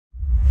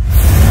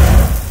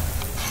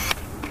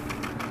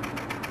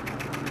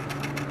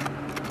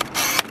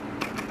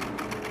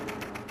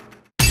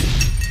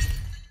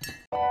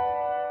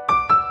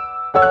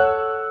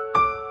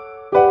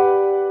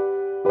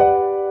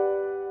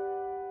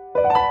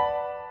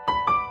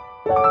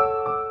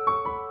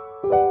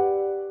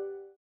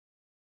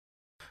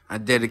I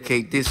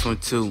dedicate this one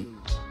to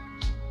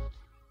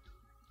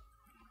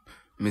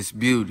Miss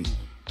Beauty.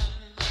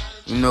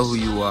 You know who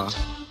you are.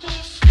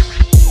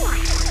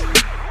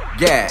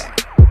 Yeah.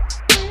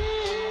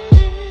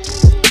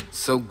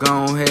 So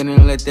go ahead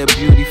and let that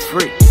beauty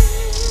free.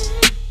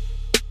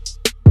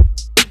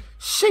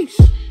 Sheesh.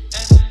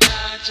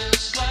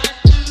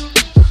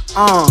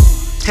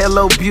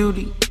 Hello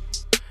beauty,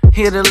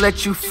 here to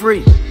let you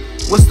free.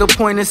 What's the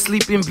point of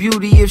sleeping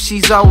beauty if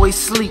she's always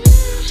sleep?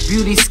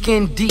 Beauty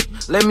skin deep,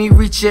 let me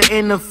reach your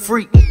inner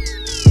freak.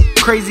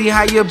 Crazy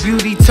how your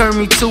beauty turned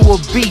me to a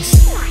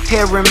beast.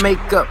 Hair and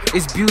makeup,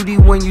 it's beauty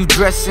when you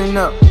dressing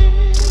up,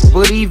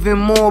 but even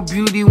more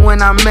beauty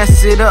when I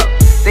mess it up.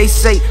 They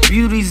say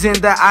beauty's in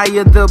the eye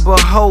of the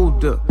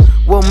beholder.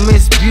 Well,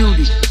 Miss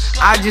Beauty,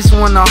 I just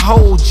wanna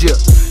hold ya.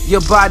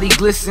 Your body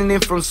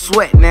glistening from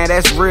sweat, now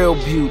that's real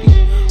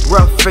beauty.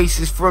 Rough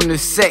faces from the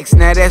sex,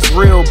 now that's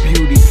real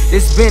beauty.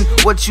 It's been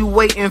what you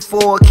waiting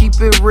for, keep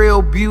it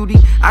real beauty.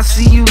 I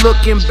see you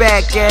looking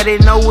back at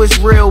it, know it's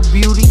real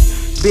beauty.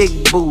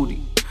 Big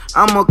booty,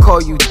 I'ma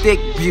call you thick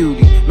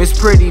beauty. Miss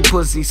Pretty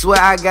Pussy, swear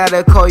I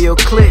gotta call your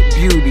clit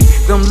beauty.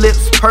 Them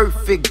lips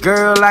perfect,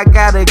 girl, I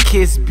gotta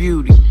kiss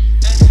beauty.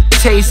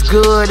 Tastes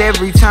good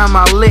every time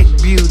I lick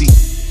beauty.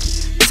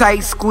 Tight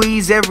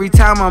squeeze every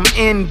time I'm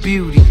in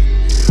beauty.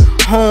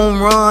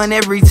 Home run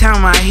every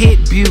time I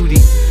hit beauty.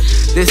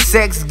 The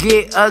sex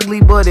get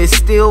ugly, but it's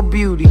still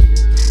beauty.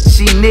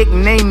 She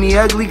nicknamed me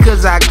ugly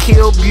cause I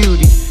kill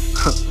beauty.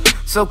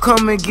 So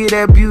come and get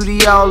that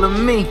beauty all of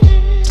me.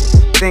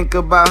 Think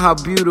about how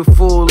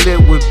beautiful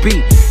it would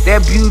be.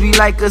 That beauty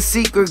like a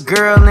secret,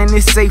 girl, and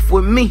it's safe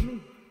with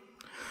me.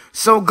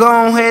 So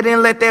go ahead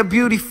and let that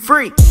beauty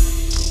free.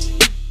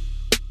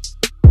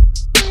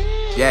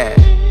 Yeah.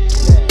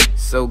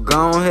 So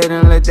go ahead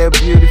and let that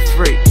beauty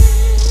free.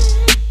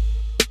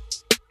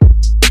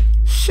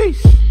 Sheesh.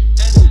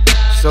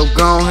 So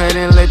go ahead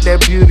and let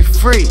that beauty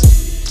free.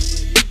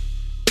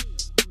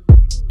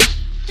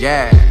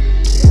 Yeah.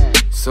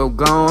 So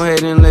go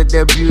ahead and let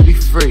that beauty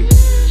free.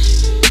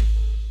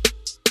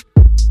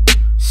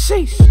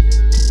 Sheesh.